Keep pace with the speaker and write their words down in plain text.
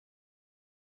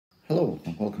Hello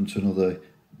and welcome to another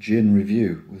gin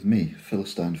review with me,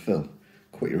 Philistine Phil.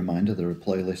 Quick reminder, there are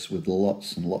playlists with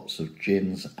lots and lots of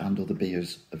gins and other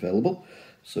beers available.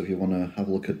 So if you want to have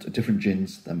a look at different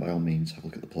gins, then by all means have a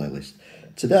look at the playlist.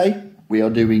 Today we are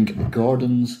doing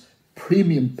Gordon's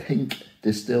Premium Pink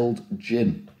Distilled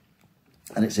Gin.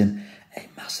 And it's in a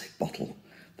massive bottle.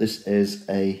 This is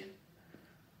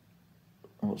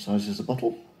what size is the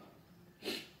bottle?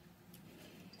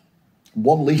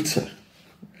 1 litre.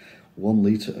 1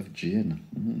 litre of gin.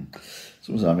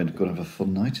 Sometimes I'm going to have a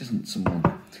fun night, isn't it, someone?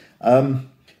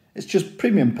 It's just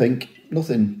premium pink,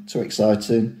 nothing too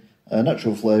exciting.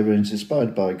 Natural flavourings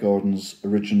inspired by Gordon's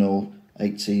original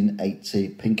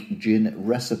 1880 pink gin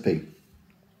recipe.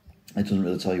 It doesn't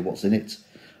really tell you what's in it,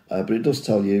 but it does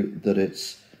tell you that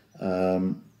it's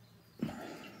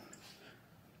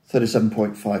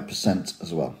 37.5%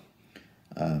 as well.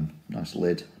 Nice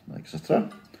lid, etc.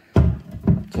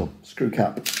 So, screw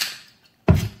cap.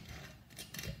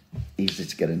 Easy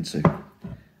to get into.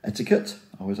 Etiquette,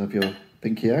 always have your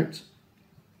pinky out.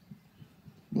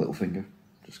 Little finger,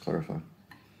 just clarify.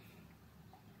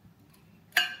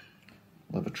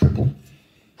 We'll have a triple.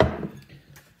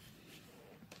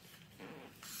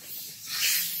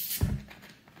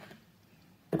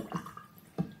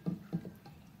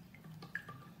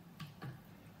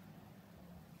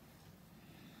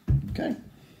 Okay.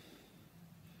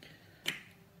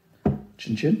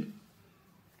 Chin chin.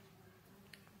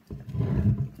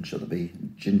 Should it be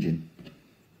gin gin?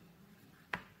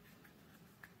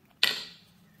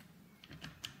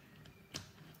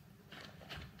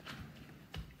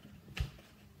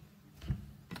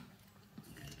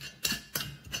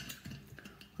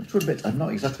 For a bit, I'm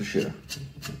not exactly sure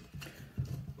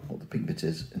what the pink bit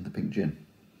is in the pink gin.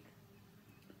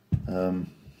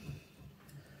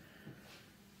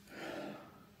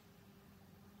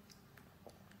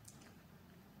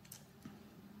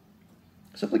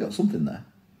 It's definitely got something there.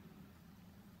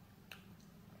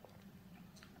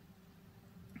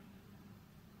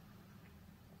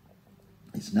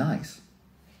 It's nice.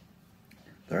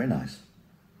 Very nice.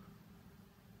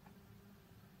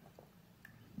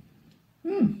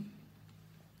 I'm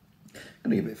going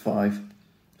to give it 5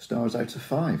 stars out of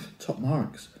 5. Top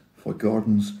marks for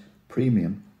Gordon's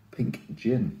Premium Pink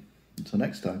Gin. Until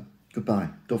next time, goodbye.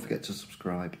 Don't forget to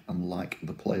subscribe and like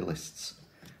the playlists.